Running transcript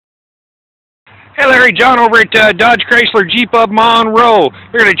Hey Larry, John over at Dodge Chrysler Jeep of Monroe.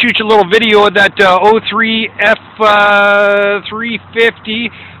 We're going to shoot you a little video of that '03 F350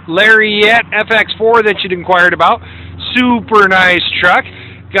 Lariat FX4 that you'd inquired about. Super nice truck.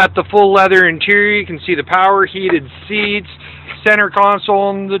 Got the full leather interior. You can see the power heated seats, center console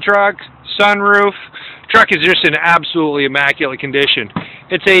in the truck, sunroof. Truck is just in absolutely immaculate condition.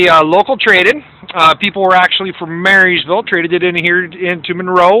 It's a local trade-in. People were actually from Marysville, traded it in here into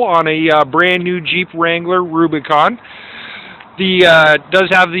Monroe on a brand new Jeep Wrangler Rubicon. The does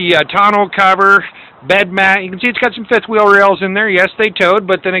have the tonneau cover, bed mat. You can see it's got some fifth wheel rails in there. Yes, they towed,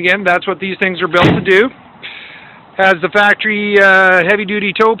 but then again, that's what these things are built to do. Has the factory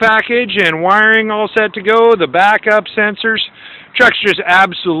heavy-duty tow package and wiring all set to go. The backup sensors. Truck's just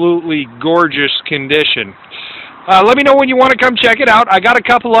absolutely gorgeous condition. Let me know when you want to come check it out. I got a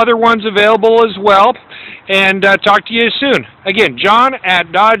couple other ones available as well. And talk to you soon. Again, John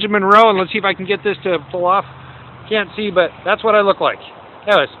at Dodge Monroe. And let's see if I can get this to pull off. Can't see, but that's what I look like.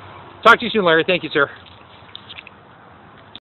 Anyways, talk to you soon, Larry. Thank you, sir.